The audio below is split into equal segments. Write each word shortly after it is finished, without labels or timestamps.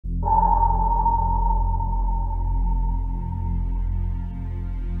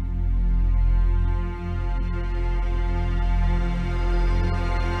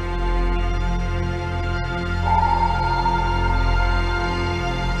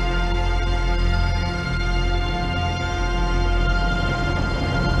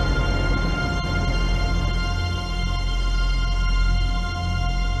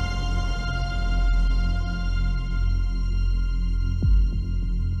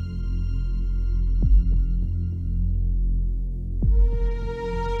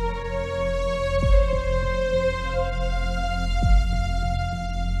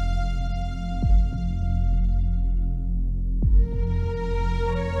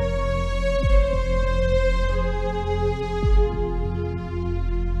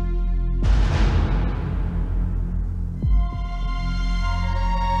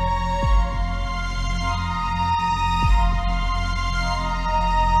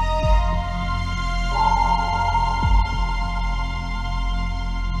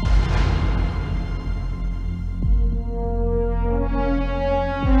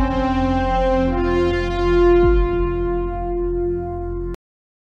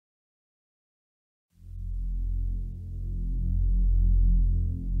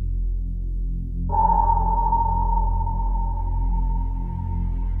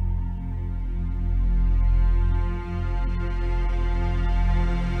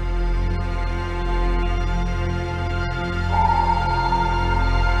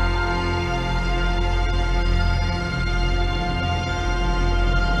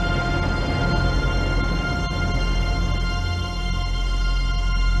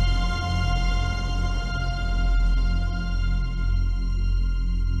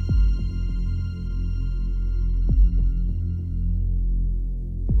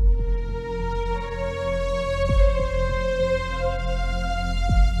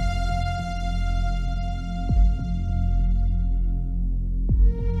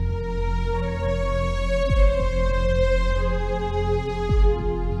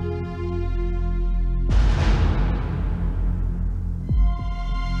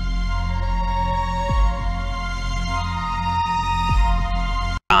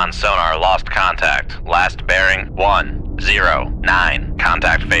Con sonar lost contact. Last bearing 109.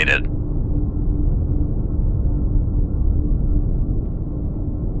 Contact faded.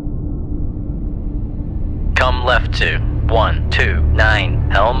 Come left to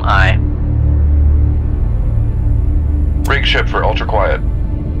 129. Helm I. Rig ship for ultra quiet.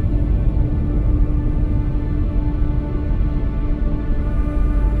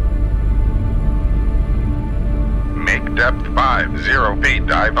 Make depth 50 feet,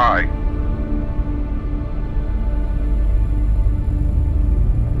 dive I.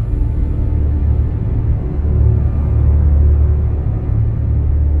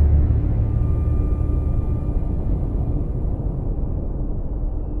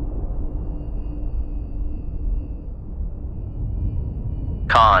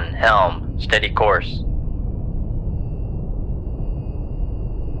 Con, helm, steady course.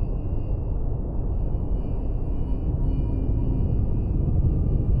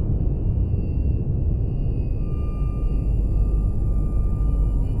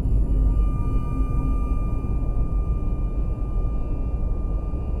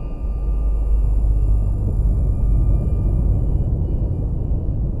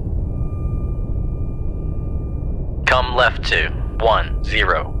 Come left to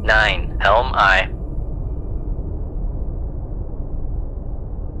 109. Helm I.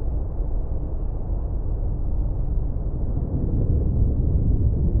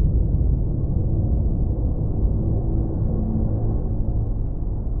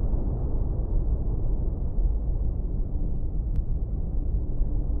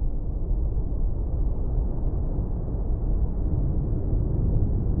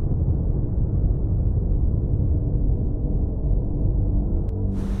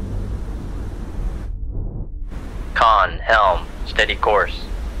 Con, helm, steady course.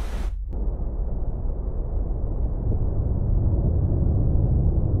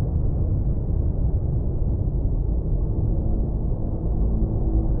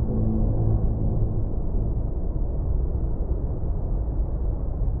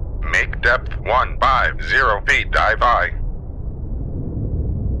 Make depth 150 feet, dive I.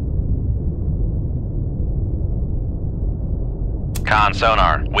 Con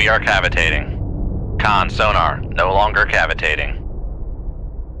sonar, we are cavitating. Con sonar, no longer cavitating.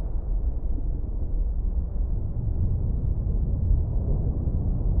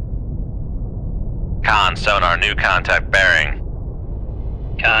 Con sonar, new contact bearing.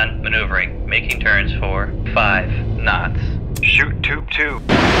 Con, maneuvering, making turns for 5 knots. Shoot tube 2.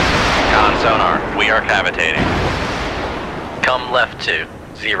 Con sonar, we are cavitating. Come left to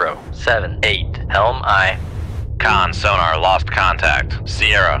 078. Helm I. Con sonar, lost contact.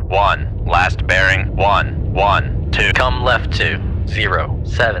 Sierra 1. Last bearing 112. Come left to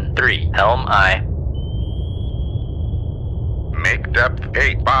 073. Helm I. Make depth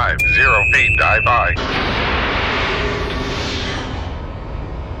 850 feet, dive I.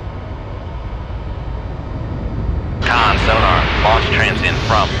 Con sonar, launch transient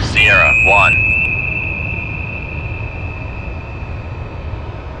from Sierra 1.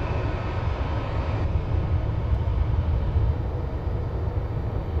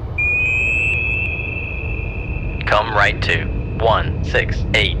 Come right to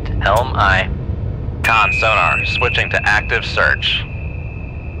 168. Helm I. Con sonar, switching to active search.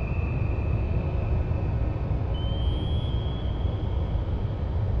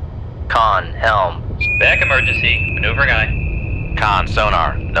 Con, helm. Back emergency, maneuvering I. Con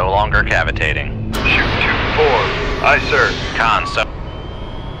sonar, no longer cavitating. Shoot tube 4. Aye, sir. Con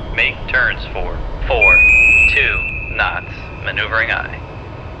make turns for 2 knots, maneuvering I.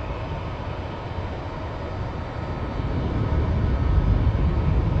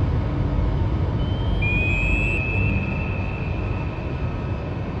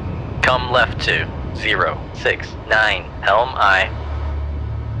 Come left to 069. Helm I.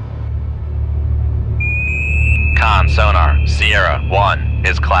 Con sonar, Sierra 1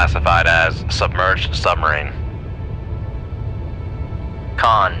 is classified as submerged submarine.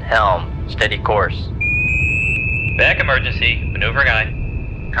 Con, helm, steady course. Back emergency, maneuvering I.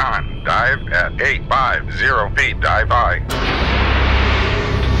 Con, dive at 850 feet, dive I.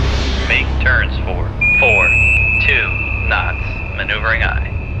 Make turns for 2 knots, maneuvering I.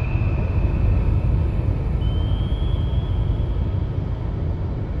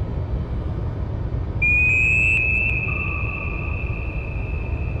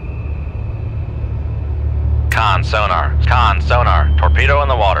 Con sonar, torpedo in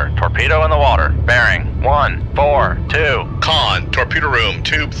the water, bearing 142. Con, torpedo room,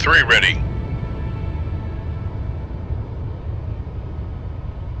 tube 3 ready.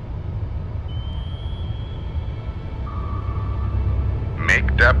 Make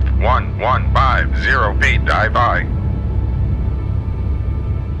Make depth 1150 feet, dive by.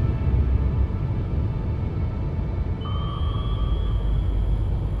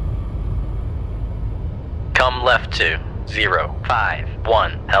 Come left to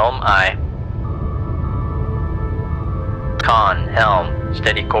 051 Helm I. Con Helm,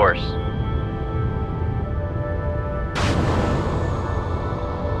 steady course.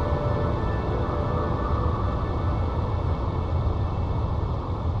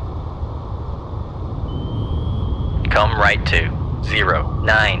 Come right to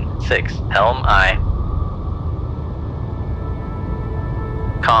 096 Helm I.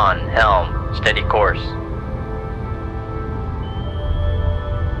 Con Helm, steady course.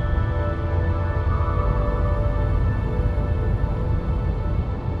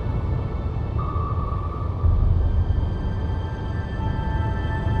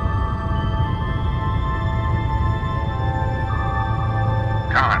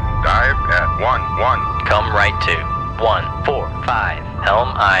 Con, dive at 11. Come right to 145 Helm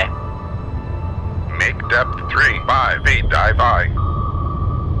I. Make depth 35 feet, dive by.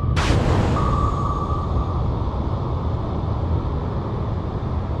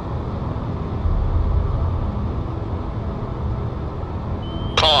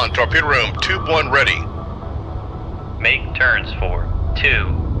 Con, torpedo room, tube 1 ready. Make turns for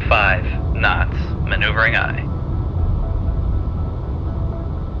 25 knots, maneuvering I.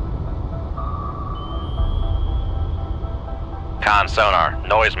 Con sonar,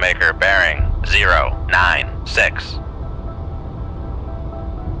 noisemaker bearing 096.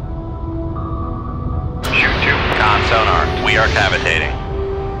 Shoot 2. Con sonar, we are cavitating.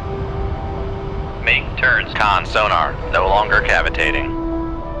 Make turns. Con sonar, no longer cavitating.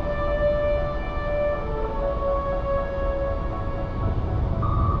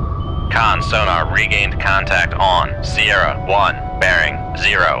 Con sonar regained contact on Sierra 1, bearing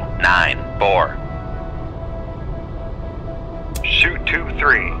 094. Shoot tube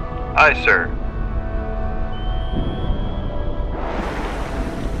 3. Aye, sir.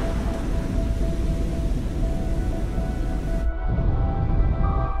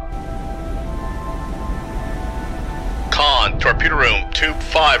 Con, torpedo room, tube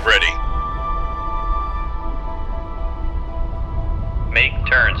 5 ready. Make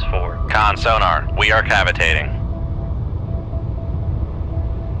turns for Con sonar, we are cavitating.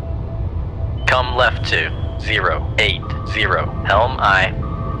 Come left to 080 Helm I.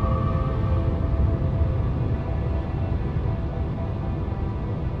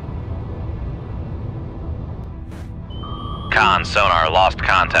 Con sonar lost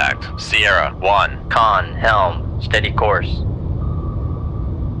contact. Sierra 1. Con Helm, steady course.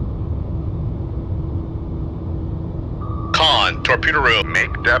 Con, torpedo room,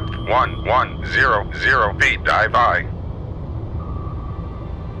 Make depth 1100 feet, dive by.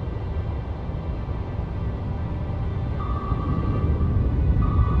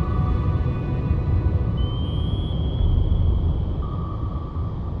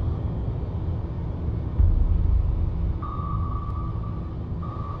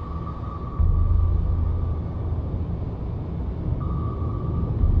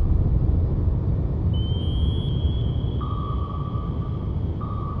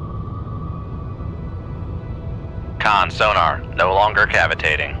 Con sonar, no longer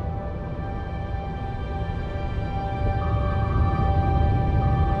cavitating.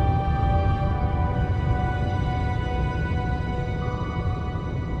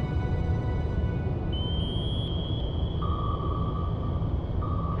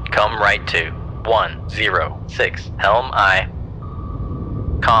 Come right to 106 Helm I.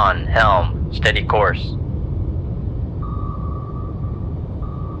 Con Helm, steady course.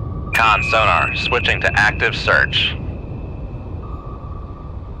 Con sonar, switching to active search.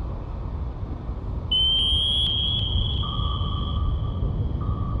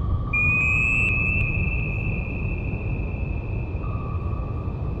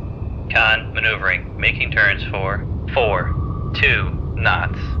 Con maneuvering, making turns for 42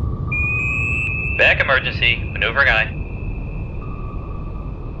 knots. Back emergency, maneuvering I.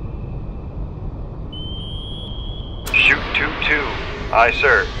 Shoot tube 2. Aye,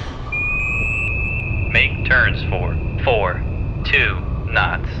 sir. Make turns for 42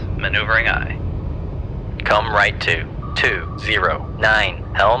 knots, maneuvering I. Come right to 209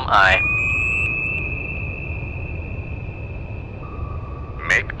 Helm I.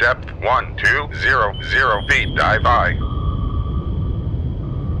 Make depth 1200 feet, dive by.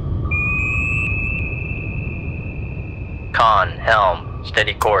 Con Helm,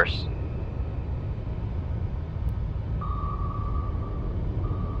 steady course.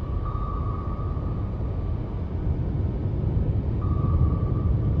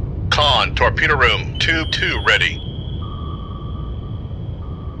 Con, torpedo room, tube 2 ready.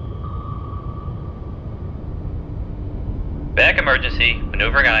 Back emergency,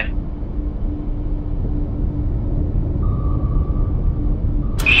 maneuvering eye.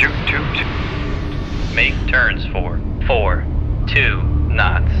 Shoot tube 2. Make turns for 4, 2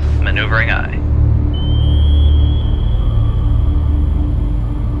 knots, maneuvering eye.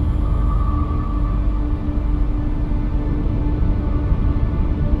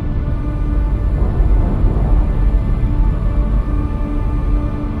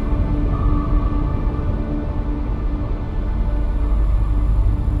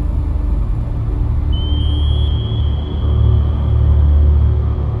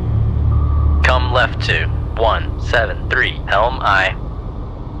 Come left to 173, helm aye.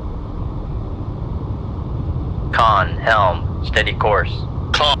 Con, helm, steady course.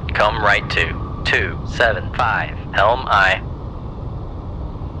 Con, Come right to 275, helm aye.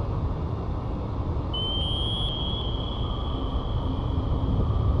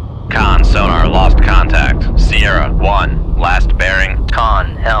 Con, sonar, lost contact. Sierra 1, last bearing.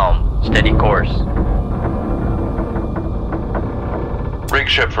 Con, helm, steady course. Rig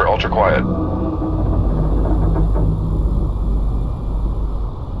ship for ultra quiet.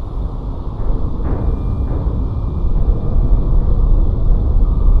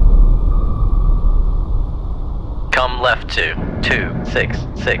 Come left to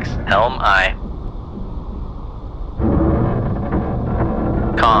 266, helm aye.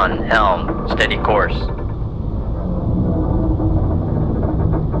 Con, helm, steady course.